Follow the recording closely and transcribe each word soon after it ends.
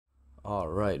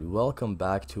Alright, welcome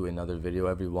back to another video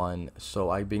everyone. So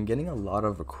I've been getting a lot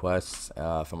of requests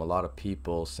from a lot of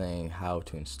people saying how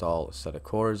to install Assetto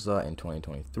Corsa in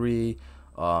 2023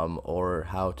 or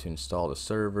how to install the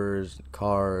servers,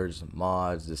 cars,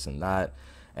 mods, this and that.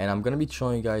 And I'm going to be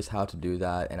showing you guys how to do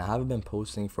that, and I haven't been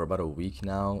posting for about a week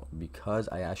now because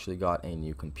I actually got a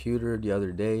new computer the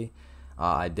other day.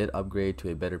 I did upgrade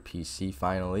to a better PC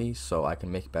finally, so I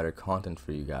can make better content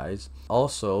for you guys.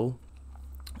 Also,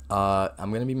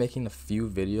 I'm gonna be making a few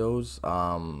videos,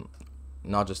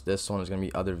 not just this one. There's gonna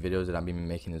be other videos that I've been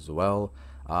making as well,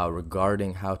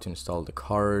 regarding how to install the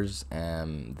cars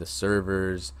and the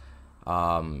servers,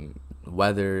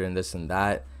 weather and this and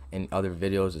that, and other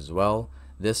videos as well.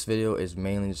 This video is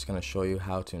mainly just gonna show you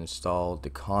how to install the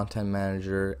content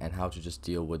manager and how to just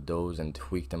deal with those and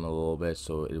tweak them a little bit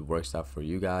so it works out for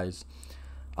you guys.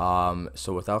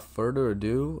 So without further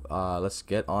ado, let's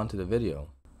get on to the video.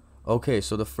 Okay,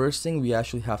 so the first thing we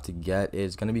actually have to get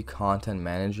is going to be Content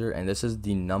Manager, and this is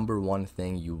the #1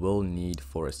 thing you will need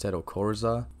for Assetto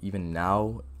Corsa. Even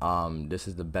now, this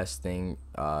is the best thing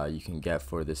you can get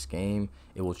for this game.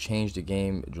 It will change the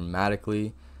game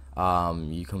dramatically.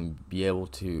 You can be able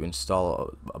to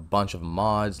install a bunch of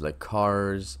mods like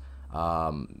cars,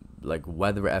 like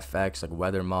weather FX, like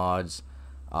weather mods,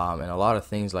 and a lot of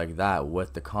things like that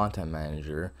with the Content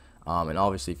Manager. And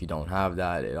obviously if you don't have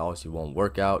that, it obviously won't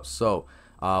work out. So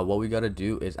what we got to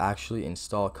do is actually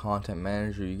install Content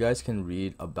Manager. You guys can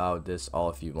read about this all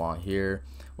if you want here,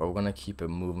 but we're gonna keep it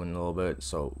moving a little bit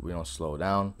so we don't slow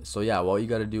down. So yeah, what you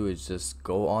got to do is just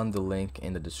go on the link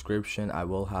in the description. I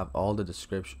will have all the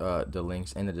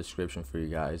links in the description for you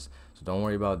guys, so don't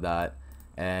worry about that.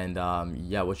 And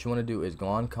yeah, what you want to do is go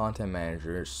on Content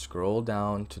Manager, scroll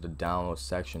down to the download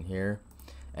section here,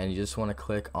 and you just want to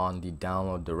click on the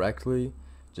download directly.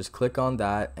 Just click on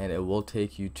that and it will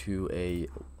take you to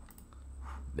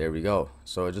there we go.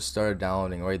 So it just started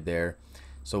downloading right there.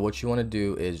 So what you want to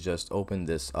do is just open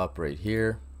this up right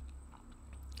here.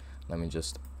 Let me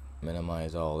just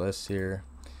minimize all this here.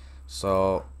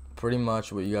 So pretty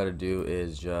much what you got to do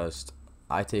is just,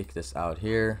 I take this out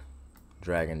here,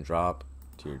 drag and drop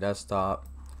to your desktop,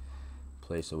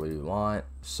 place it where you want.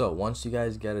 So once you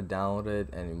guys get it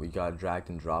downloaded and we got dragged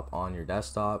and drop on your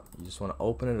desktop, you just want to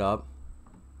open it up.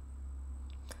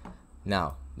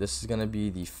 Now this is gonna be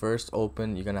the first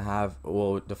open you're gonna have.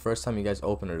 Well, the first time you guys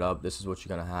open it up, this is what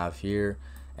you're gonna have here,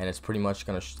 and it's pretty much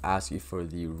gonna ask you for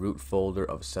the root folder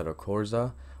of Assetto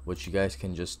Corsa, which you guys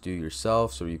can just do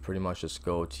yourself. So you pretty much just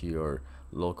go to your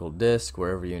local disk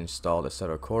wherever you installed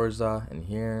Assetto Corsa, and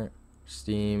here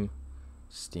Steam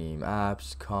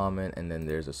apps, common, and then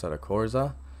there's Assetto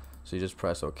Corsa. So you just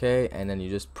press OK, and then you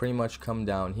just pretty much come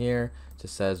down here to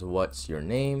says what's your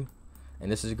name, and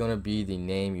this is going to be the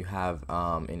name you have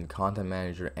in Content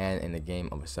Manager and in the game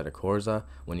of Assetto Corsa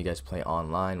when you guys play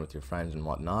online with your friends and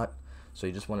whatnot. So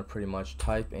you just want to pretty much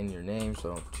type in your name,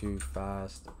 so too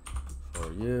fast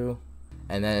for you.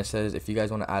 And then it says if you guys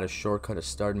want to add a shortcut, a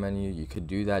start menu, you could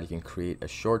do that. You can create a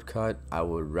shortcut. I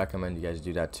would recommend you guys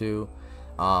do that too.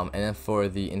 And then for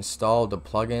the install the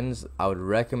plugins, I would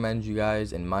recommend you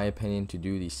guys, in my opinion, to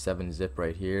do the 7-zip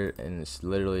right here, and it's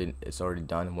already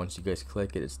done. Once you guys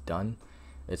click it, it's done.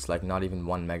 It's like not even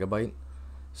 1 megabyte.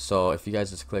 So if you guys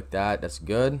just click that, that's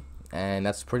good, and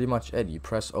that's pretty much it. You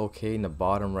press OK in the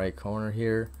bottom right corner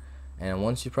here, and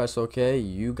once you press OK,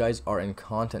 you guys are in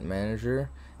Content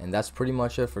Manager, and that's pretty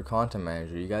much it for Content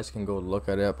Manager. You guys can go look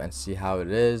it up and see how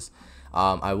it is.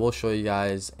 I will show you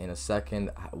guys in a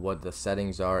second what the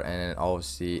settings are, and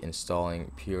obviously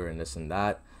installing Pure and this and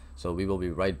that. So we will be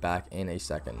right back in a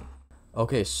second.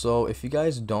 Okay, so if you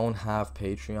guys don't have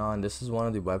Patreon, this is one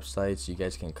of the websites you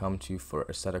guys can come to for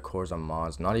Assetto Corsa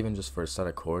mods. Not even just for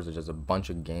Assetto Corsa, there's just a bunch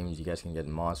of games you guys can get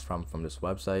mods from this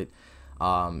website.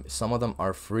 Some of them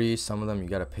are free, some of them you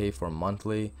gotta pay for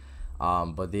monthly.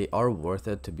 But they are worth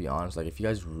it, to be honest. Like if you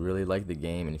guys really like the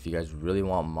game and if you guys really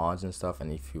want mods and stuff,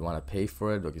 and if you want to pay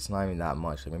for it, like it's not even that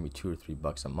much, like maybe $2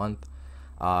 or $3 a month.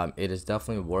 It is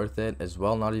definitely worth it as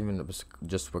well. Not even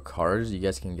just for cars, you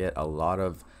guys can get a lot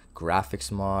of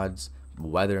graphics mods,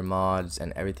 weather mods,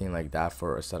 and everything like that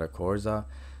for Assetto Corsa.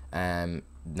 And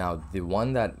now the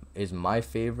one that is my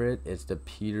favorite is the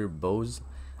Boese.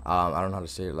 I don't know how to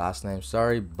say your last name,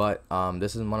 sorry, but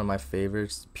this is one of my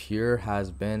favorites. Pure has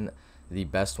been the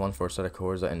best one for Assetto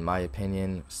Corsa in my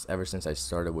opinion ever since I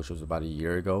started, which was about a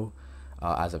year ago.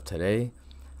 As of today,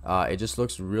 it just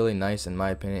looks really nice in my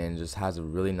opinion, and just has a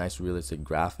really nice realistic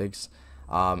graphics.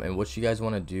 And what you guys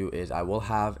want to do is, I will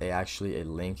have actually a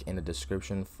link in the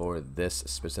description for this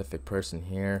specific person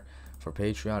here for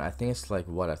Patreon. I think it's like,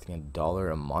 what, I think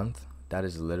 $1 a month that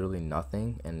is literally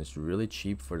nothing, and it's really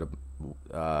cheap for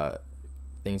the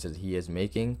things that he is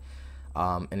making.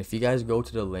 And if you guys go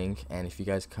to the link, and if you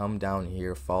guys come down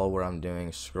here, follow what I'm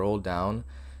doing, scroll down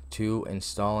to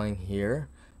installing, here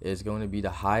is going to be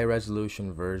the high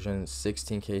resolution version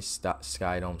 16K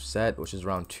Skydome set, which is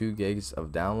around 2 gigs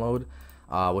of download.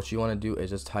 What you want to do is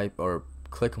just type or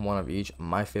click one of each.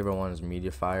 My favorite one is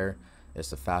Mediafire. It's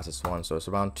the fastest one, so it's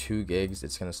around 2 gigs.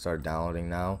 It's going to start downloading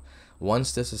now.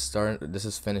 Once this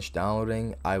is finished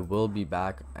downloading, I will be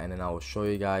back, and then I will show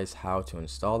you guys how to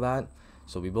install that.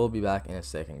 So we will be back in a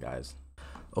second, guys.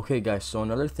 Okay guys, so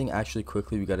another thing actually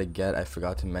quickly we gotta get, I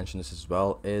forgot to mention this as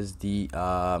well, is the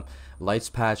lights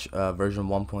patch version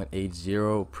 1.80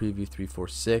 preview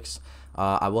 346.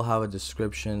 I will have a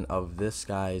description of this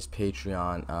guy's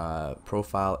Patreon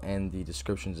profile and the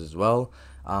descriptions as well.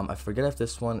 I forget if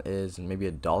this one is maybe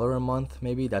 $1 a month,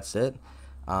 maybe that's it.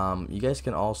 You guys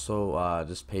can also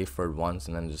just pay for it once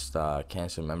and then just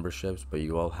cancel memberships, but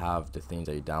you will have the things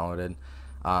that you downloaded.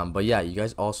 But yeah, you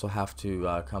guys also have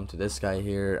to come to this guy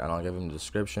here, and I'll give him the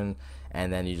description,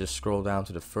 and then you just scroll down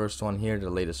to the first one here, the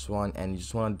latest one, and you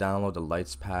just want to download the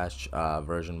lights patch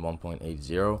version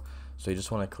 1.80. so you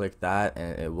just want to click that,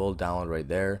 and it will download right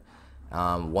there.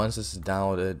 Once this is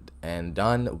downloaded and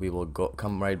done, we will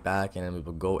come right back, and then we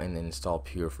will go and install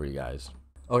Pure for you guys.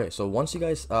 Okay, so once you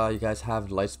guys have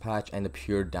the lights patch and the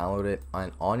Pure downloaded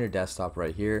on your desktop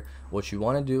right here, what you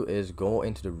want to do is go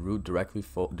into the root directory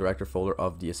folder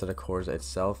of the Assetto Corsa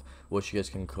itself, which you guys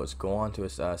can go onto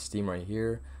Steam right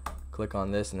here, click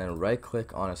on this, and then right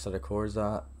click on Assetto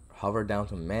Corsa, hover down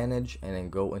to manage, and then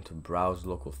go into browse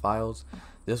local files.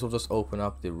 This will just open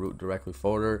up the root directory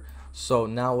folder. So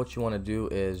now what you want to do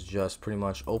is just pretty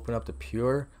much open up the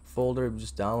Pure folder you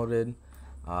just downloaded.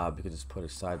 We could just put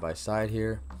it side by side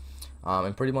here,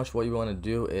 and pretty much what you want to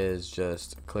do is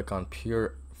just click on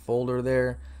Pure folder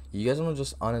there. You guys want to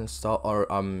just uninstall or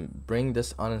bring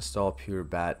this uninstall Pure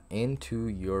bat into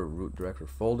your root directory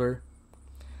folder.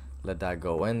 Let that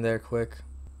go in there quick.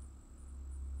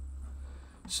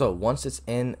 So once it's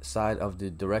inside of the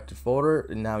directory folder,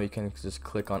 now you can just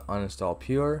click on uninstall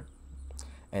Pure,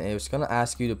 and it's going to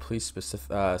ask you to please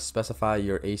specify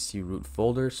your AC root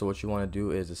folder. So what you want to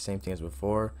do is the same thing as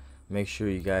before. Make sure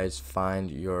you guys find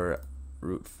your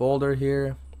root folder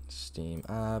here, Steam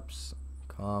apps,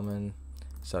 common,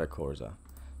 Assetto Corsa.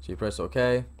 So you press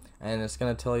OK, and it's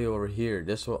going to tell you over here,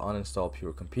 this will uninstall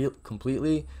Pure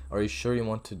completely. Are you sure you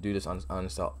want to do this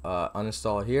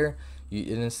uninstall here?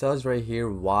 It says right here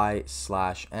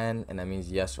Y/N, and that means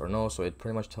yes or no. So it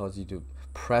pretty much tells you to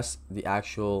press the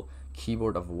actual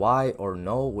keyboard of Y or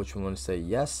no, which we want to say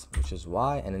yes, which is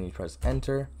Y, and then you press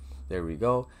enter. There we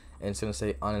go, and it's going to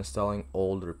say uninstalling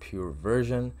older Pure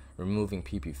version, removing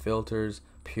PPFilters,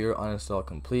 Pure uninstall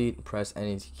complete. Press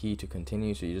any key to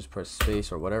continue, so you just press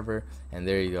space or whatever, and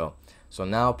there you go. So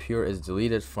now Pure is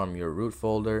deleted from your root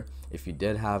folder, if you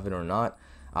did have it or not.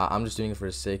 I'm just doing it for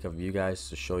the sake of you guys,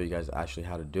 to show you guys actually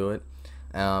how to do it.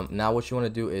 Now what you want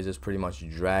to do is just pretty much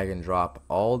drag and drop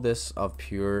all this of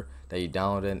Pure that you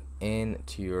downloaded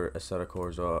into your Assetto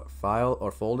Corsa file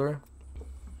or folder.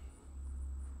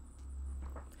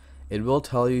 It will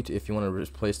tell you if you want to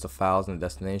replace the files and the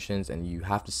destinations, and you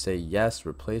have to say yes,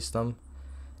 replace them.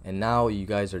 And now you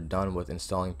guys are done with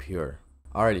installing Pure.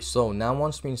 Alrighty, so now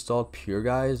once we installed Pure,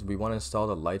 guys, we want to install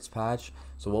the lights patch.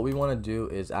 So what we want to do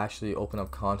is actually open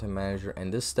up Content Manager,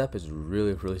 and this step is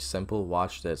really simple.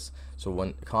 Watch this. So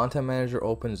when Content Manager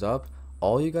opens up,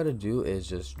 all you got to do is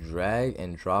just drag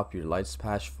and drop your lights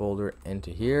patch folder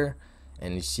into here,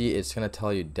 and you see it's going to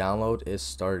tell you download is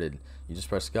started. You just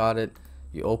press got it,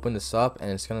 you open this up,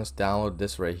 and it's going to download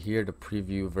this right here, the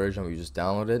preview version we just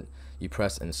downloaded. You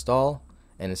press install,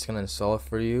 and it's going to install it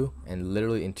for you, and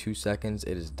literally in 2 seconds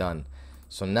it is done.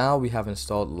 So now we have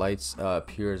installed lights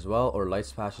Pure as well, or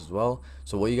lights patch as well.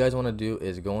 So what you guys want to do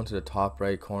is go into the top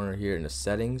right corner here in the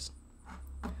settings,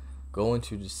 go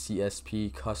into the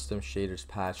CSP custom shaders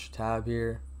patch tab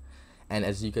here, and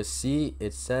as you can see,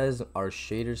 it says our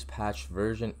shaders patch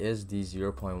version is the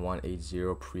 0.180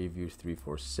 preview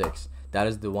 346. That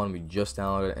is the one we just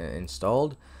downloaded and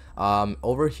installed.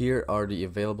 Over here are the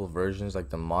available versions, like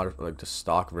the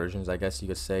stock versions, I guess you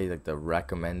could say, like the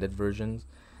recommended versions.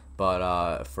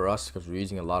 But for us, because we're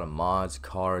using a lot of mods,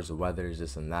 cars, weathers,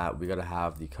 this and that, we gotta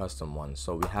have the custom one.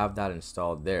 So we have that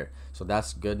installed there. So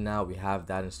that's good now. We have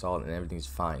that installed and everything's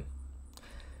fine.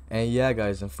 And yeah,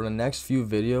 guys, and for the next few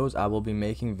videos, I will be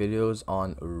making videos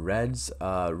on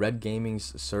Red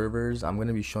Gaming's servers. I'm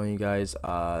gonna be showing you guys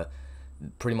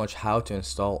pretty much how to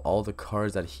install all the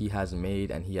cars that he has made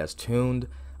and he has tuned.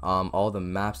 all the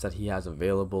maps that he has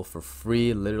available for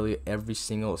free. Literally every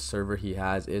single server he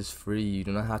has is free. You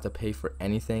do not have to pay for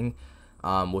anything,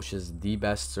 which is the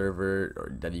best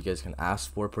server that you guys can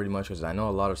ask for, pretty much, because I know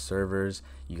a lot of servers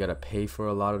you gotta pay for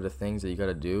a lot of the things that you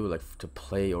gotta do, like to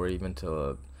play or even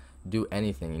to do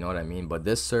anything, you know what I mean. But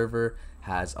this server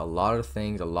has a lot of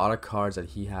things, a lot of cards that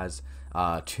he has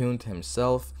tuned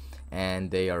himself,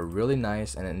 and they are really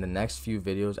nice. And in the next few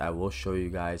videos I will show you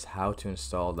guys how to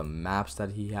install the maps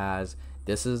that he has.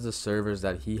 This is the servers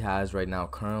that he has right now.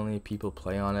 Currently people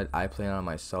play on it. I play on it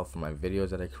myself for my videos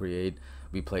that I create.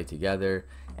 We play together,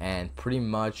 and pretty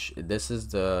much this is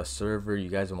the server you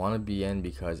guys want to be in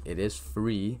because it is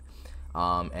free.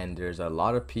 And there's a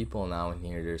lot of people now in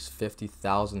here. There's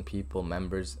 50,000 people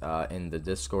members in the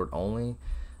Discord only.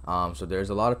 So there's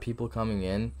a lot of people coming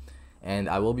in, and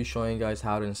I will be showing you guys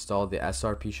how to install the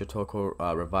SRP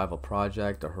Assetto Revival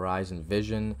project, the Horizon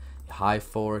Vision, High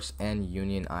Force, and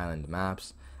Union Island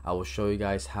maps. I will show you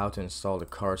guys how to install the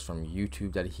cars from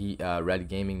YouTube that he Red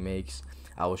Gaming makes.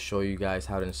 I will show you guys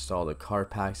how to install the car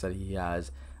packs that he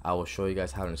has. I will show you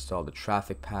guys how to install the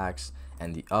traffic packs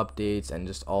and the updates and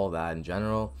just all that in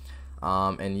general.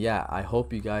 And yeah, I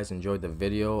hope you guys enjoyed the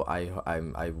video. I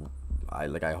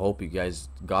hope you guys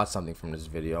got something from this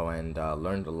video and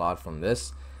learned a lot from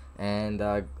this. And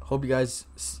hope you guys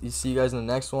see you guys in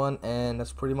the next one. And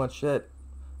that's pretty much it.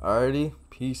 Alrighty,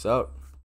 peace out.